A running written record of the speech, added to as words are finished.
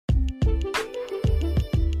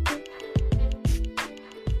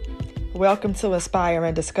Welcome to Inspire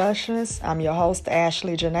and Discussions. I'm your host,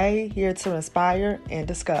 Ashley Janae, here to inspire and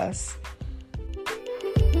discuss.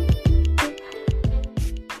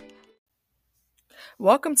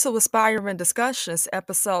 Welcome to Inspire and Discussions,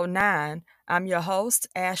 Episode 9. I'm your host,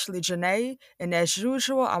 Ashley Janae, and as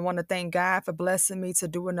usual, I want to thank God for blessing me to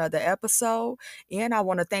do another episode, and I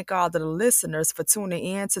want to thank all of the listeners for tuning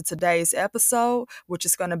in to today's episode, which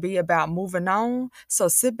is going to be about moving on. So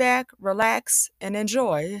sit back, relax, and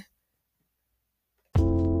enjoy.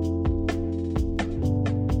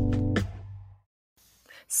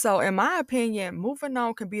 So, in my opinion, moving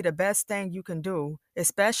on can be the best thing you can do,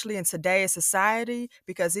 especially in today's society,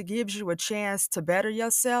 because it gives you a chance to better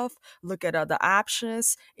yourself, look at other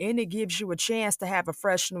options, and it gives you a chance to have a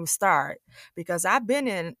fresh new start. Because I've been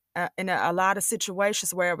in a lot of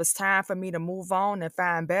situations where it was time for me to move on and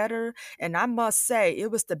find better. And I must say,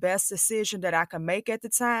 it was the best decision that I could make at the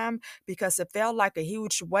time because it felt like a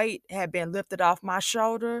huge weight had been lifted off my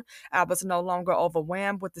shoulder. I was no longer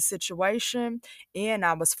overwhelmed with the situation and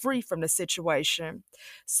I was free from the situation.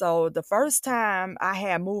 So the first time I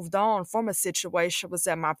had moved on from a situation was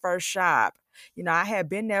at my first job. I had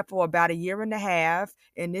been there for about a year and a half,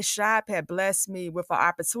 and this job had blessed me with an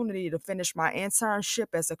opportunity to finish my internship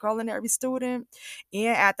as a culinary student. And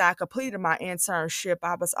after I completed my internship,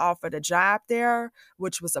 I was offered a job there,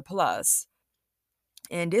 which was a plus.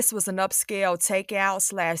 And this was an upscale takeout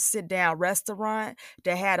slash sit down restaurant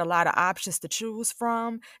that had a lot of options to choose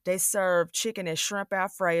from. They served chicken and shrimp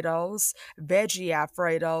Alfredos, veggie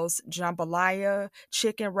Alfredos, jambalaya,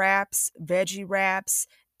 chicken wraps, veggie wraps,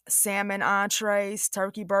 salmon entrees,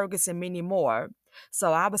 turkey burgers, and many more.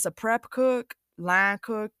 So I was a prep cook, line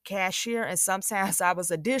cook, cashier, and sometimes I was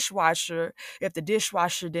a dishwasher if the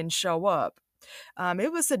dishwasher didn't show up.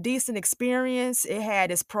 It was a decent experience. It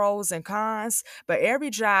had its pros and cons, but every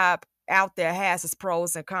job out there has its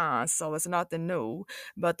pros and cons, so it's nothing new.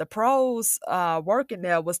 But the pros working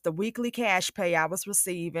there was the weekly cash pay I was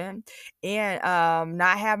receiving, and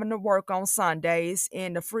not having to work on Sundays,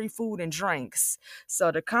 and the free food and drinks.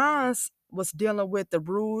 So the cons was dealing with the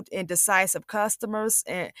rude, indecisive customers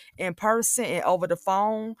in person and over the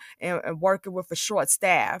phone, and working with a short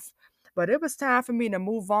staff. But it was time for me to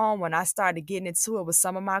move on when I started getting into it with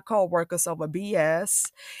some of my coworkers over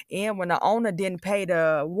BS, and when the owner didn't pay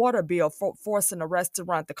the water bill, forcing the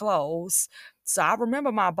restaurant to close. So I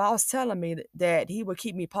remember my boss telling me that he would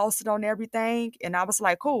keep me posted on everything, and I was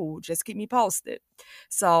like, "Cool, just keep me posted."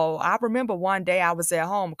 So I remember one day I was at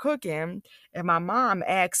home cooking, and my mom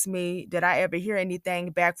asked me, "Did I ever hear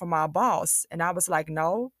anything back from my boss?" And I was like,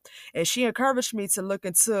 "No," and she encouraged me to look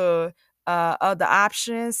into other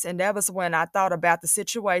options. And that was when I thought about the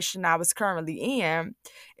situation I was currently in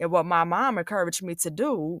and what my mom encouraged me to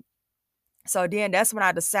do. So then that's when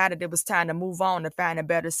I decided it was time to move on and find a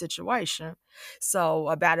better situation. So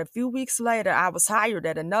about a few weeks later, I was hired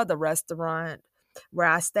at another restaurant where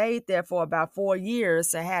I stayed there for about 4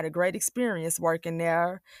 years and had a great experience working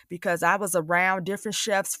there because I was around different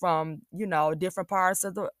chefs from different parts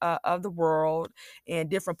of the world and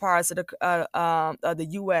different parts of the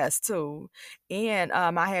U.S. too. And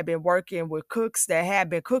I had been working with cooks that had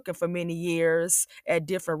been cooking for many years at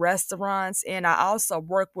different restaurants. And I also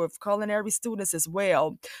worked with culinary students as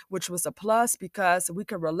well, which was a plus because we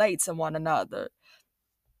could relate to one another.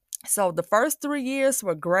 So the first 3 years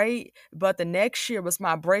were great, but the next year was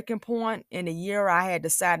my breaking point in the year I had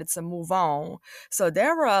decided to move on. So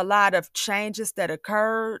there were a lot of changes that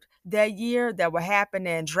occurred that year that were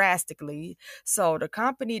happening drastically. So the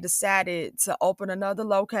company decided to open another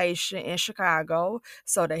location in Chicago.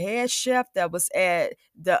 So the head chef that was at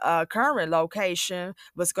the current location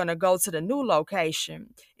was going to go to the new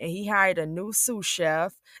location, and he hired a new sous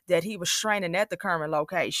chef that he was training at the current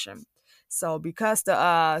location. So because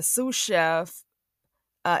the sous chef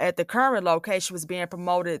at the current location was being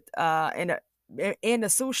promoted in the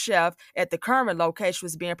sous chef at the current location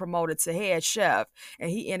was being promoted to head chef, and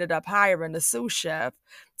he ended up hiring the sous chef.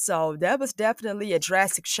 So that was definitely a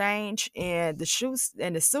drastic change. And the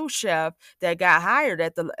sous chef that got hired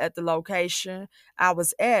at the location I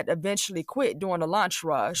was at eventually quit during the lunch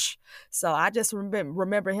rush. So I just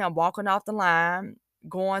remember him walking off the line,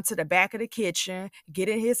 going to the back of the kitchen,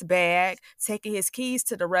 getting his bag, taking his keys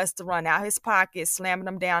to the restaurant out his pocket, slamming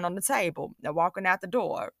them down on the table, and walking out the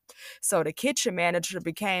door. So the kitchen manager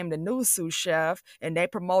became the new sous chef, and they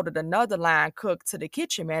promoted another line cook to the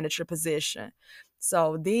kitchen manager position.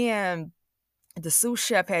 So then the sous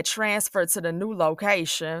chef had transferred to the new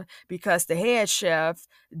location because the head chef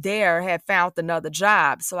there had found another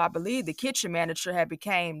job. So I believe the kitchen manager had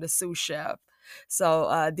became the sous chef.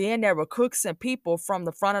 So then there were cooks and people from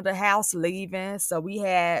the front of the house leaving. So we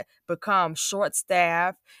had become short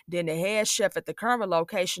staffed. Then the head chef at the current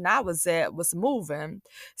location I was at was moving.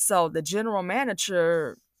 So the general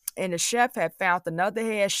manager and the chef had found another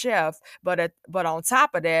head chef, but on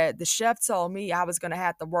top of that, the chef told me I was gonna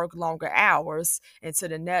have to work longer hours until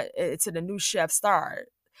the new chef start.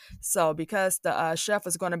 So because the chef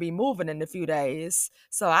was going to be moving in a few days,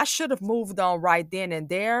 so I should have moved on right then and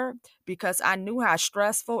there because I knew how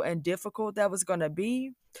stressful and difficult that was going to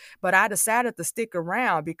be. But I decided to stick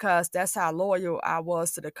around because that's how loyal I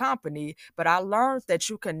was to the company. But I learned that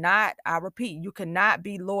you cannot, I repeat, you cannot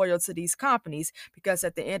be loyal to these companies because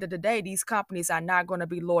at the end of the day, these companies are not going to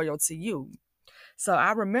be loyal to you. So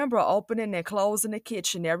I remember opening and closing the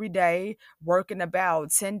kitchen every day, working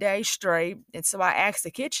about 10 days straight. And so I asked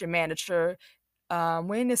the kitchen manager,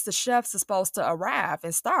 when is the chef supposed to arrive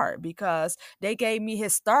and start? Because they gave me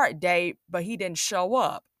his start date, but he didn't show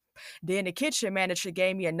up. Then the kitchen manager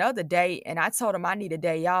gave me another date, and I told him I need a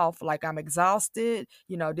day off. Like, I'm exhausted.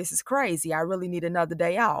 This is crazy. I really need another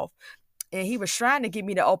day off. And he was trying to get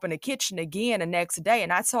me to open the kitchen again the next day.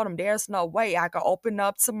 And I told him there's no way I could open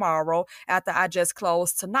up tomorrow after I just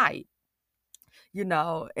closed tonight,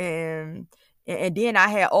 and then I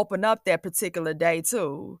had opened up that particular day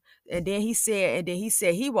too. And then he said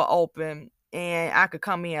he will open and I could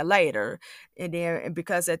come in later. And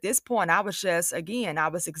because at this point I was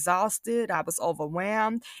exhausted, I was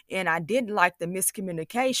overwhelmed, and I didn't like the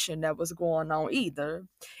miscommunication that was going on either.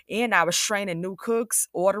 And I was training new cooks,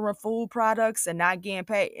 ordering food products, and not getting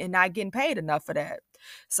paid enough for that.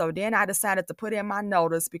 So then I decided to put in my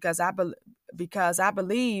notice because I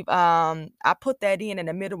believe I put that in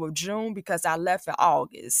the middle of June because I left in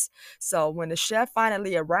August. So when the chef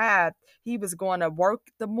finally arrived, he was going to work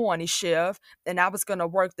the morning shift and I was going to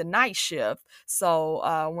work the night shift.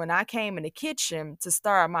 So when I came in the kitchen to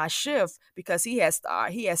start my shift, because he had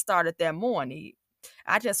started that morning,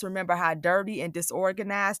 I just remember how dirty and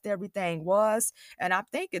disorganized everything was. And I'm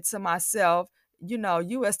thinking to myself,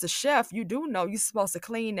 you as the chef, you do know you're supposed to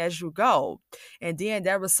clean as you go. And then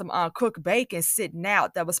there was some uncooked bacon sitting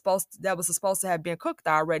out that was supposed to have been cooked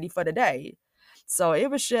already for the day. So it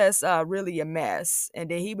was just really a mess. And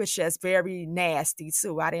then he was just very nasty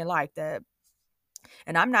too. I didn't like that.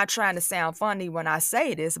 And I'm not trying to sound funny when I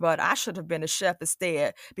say this, but I should have been a chef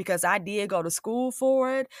instead because I did go to school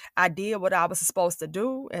for it. I did what I was supposed to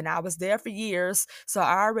do, and I was there for years. So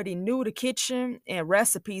I already knew the kitchen and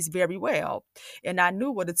recipes very well. And I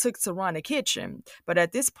knew what it took to run a kitchen. But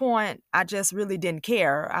at this point, I just really didn't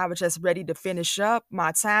care. I was just ready to finish up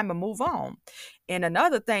my time and move on. And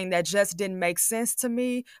another thing that just didn't make sense to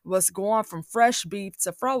me was going from fresh beef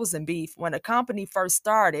to frozen beef. When the company first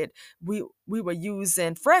started, we were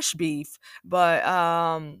using fresh beef, but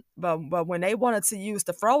when they wanted to use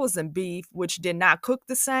the frozen beef, which did not cook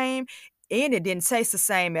the same, and it didn't taste the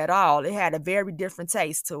same at all. It had a very different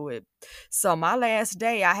taste to it. So my last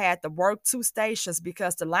day, I had to work two stations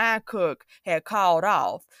because the line cook had called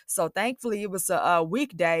off. So thankfully, it was a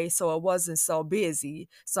weekday, so it wasn't so busy.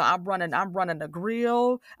 So I'm running the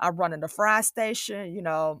grill, I'm running the fry station,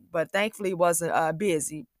 but thankfully it wasn't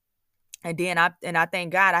busy. And I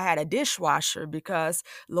thank God I had a dishwasher because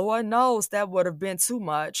Lord knows that would have been too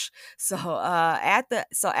much. So after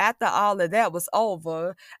all of that was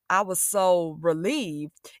over, I was so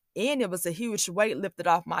relieved. And it was a huge weight lifted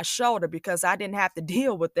off my shoulder because I didn't have to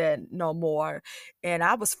deal with that no more. And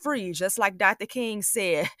I was free, just like Dr. King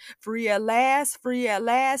said, free at last, free at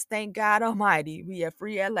last. Thank God Almighty. We are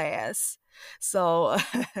free at last. So,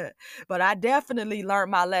 but I definitely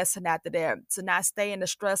learned my lesson after that to not stay in a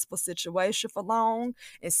stressful situation for long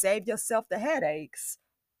and save yourself the headaches.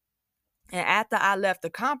 And after I left the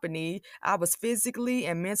company, I was physically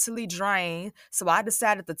and mentally drained. So I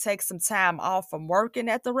decided to take some time off from working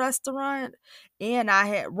at the restaurant. And I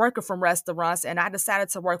had working from restaurants, and I decided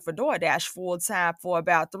to work for DoorDash full time for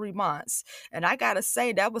about 3 months. And I gotta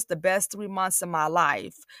say, that was the best 3 months of my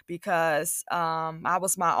life because I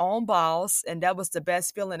was my own boss, and that was the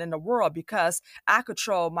best feeling in the world because I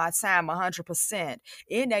controlled my time 100%.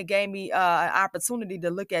 And that gave me an opportunity to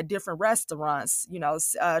look at different restaurants,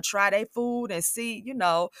 try their food and see,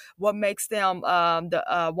 what makes them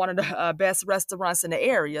the one of the best restaurants in the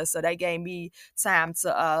area. So they gave me time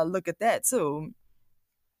to look at that too.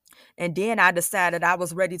 And then I decided I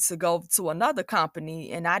was ready to go to another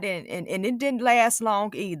company, and I didn't, and it didn't last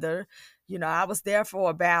long either. I was there for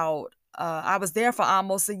about I was there for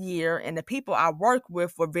almost a year, and the people I worked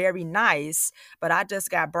with were very nice, but I just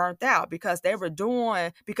got burnt out because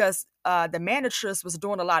the managers was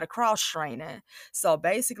doing a lot of cross training. So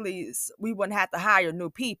basically, we wouldn't have to hire new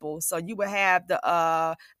people. So you would have the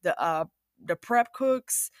uh, the prep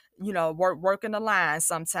cooks, working the line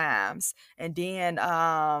sometimes, and then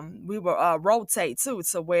we would rotate too,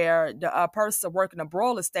 to where the person working the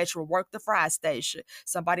broiler station would work the fry station,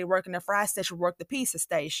 somebody working the fry station would work the pizza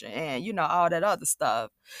station, and all that other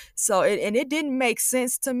stuff. So it didn't make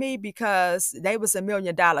sense to me because they was $1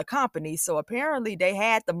 million company, so apparently they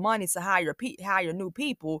had the money to hire new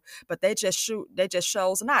people, but they just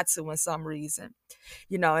chose not to in some reason.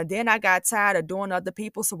 And then I got tired of doing other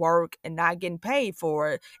people's work and not getting paid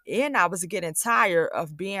for it. And I was getting tired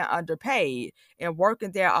of being underpaid and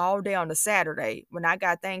working there all day on a Saturday when I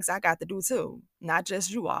got things I got to do too, not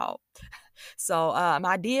just you all. So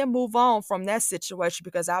I did move on from that situation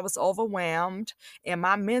because I was overwhelmed and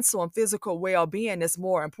my mental and physical well being is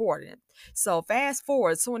more important. So fast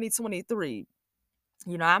forward 2023.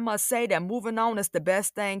 I must say that moving on is the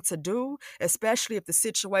best thing to do, especially if the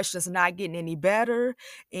situation is not getting any better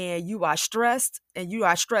and you are stressed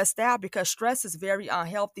out, because stress is very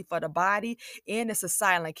unhealthy for the body and it's a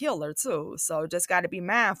silent killer too. So just got to be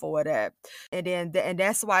mindful of that. And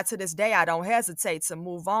that's why to this day I don't hesitate to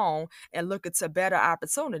move on and look into better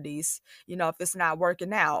opportunities, if it's not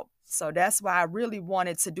working out. So that's why I really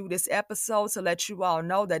wanted to do this episode, to let you all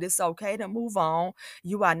know that it's okay to move on.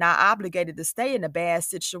 You are not obligated to stay in a bad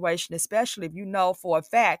situation, especially if you know for a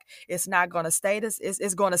fact it's not going to stay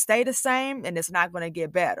it's going to stay the same and it's not going to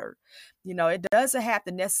get better. It doesn't have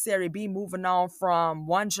to necessarily be moving on from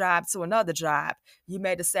one job to another job. You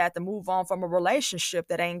may decide to move on from a relationship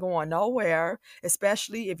that ain't going nowhere,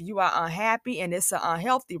 especially if you are unhappy and it's an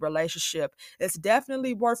unhealthy relationship. It's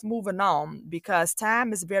definitely worth moving on because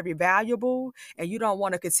time is very valuable and you don't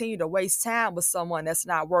want to continue to waste time with someone that's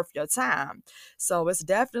not worth your time. So it's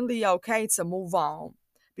definitely okay to move on,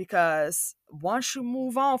 because once you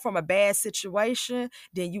move on from a bad situation,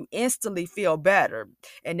 then you instantly feel better.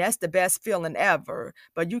 And that's the best feeling ever.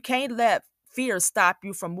 But you can't let fear stop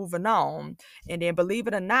you from moving on. And then, believe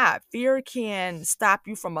it or not, fear can stop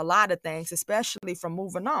you from a lot of things, especially from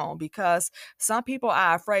moving on, because some people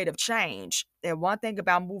are afraid of change. And one thing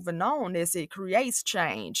about moving on is it creates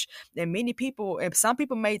change. And some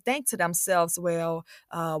people may think to themselves, well,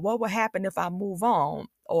 what would happen if I move on?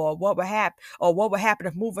 Or what would happen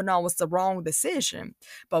if moving on was the wrong decision?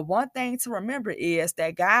 But one thing to remember is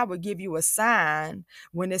that God will give you a sign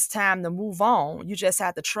when it's time to move on. You just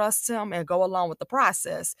have to trust him and go along with the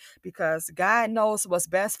process, because God knows what's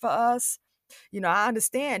best for us. I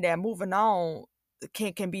understand that moving on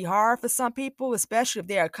can be hard for some people, especially if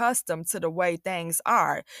they're accustomed to the way things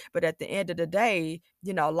are. But at the end of the day,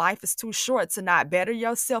 life is too short to not better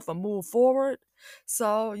yourself and move forward.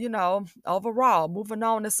 So, overall, moving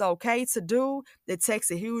on is okay to do. It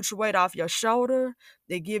takes a huge weight off your shoulder.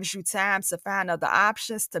 It gives you time to find other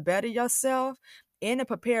options to better yourself, and it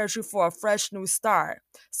prepares you for a fresh new start.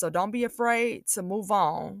 So don't be afraid to move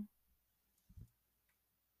on.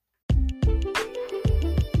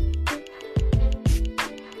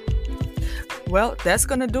 Well, that's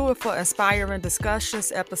going to do it for Inspiring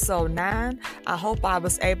Discussions, episode 9. I hope I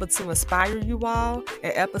was able to inspire you all.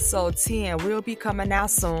 And episode 10 will be coming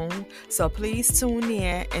out soon, so please tune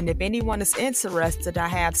in. And if anyone is interested, I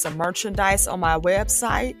have some merchandise on my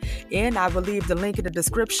website, and I will leave the link in the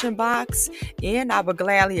description box. And I would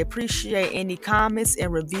gladly appreciate any comments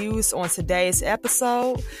and reviews on today's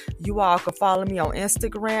episode. You all can follow me on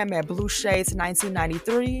Instagram at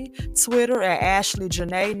BlueShades1993, Twitter at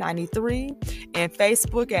AshleyJanae93, and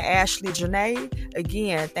Facebook at Ashley Janae.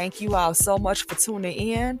 Again, thank you all so much for tuning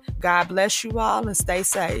in. God bless you all and stay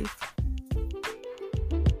safe.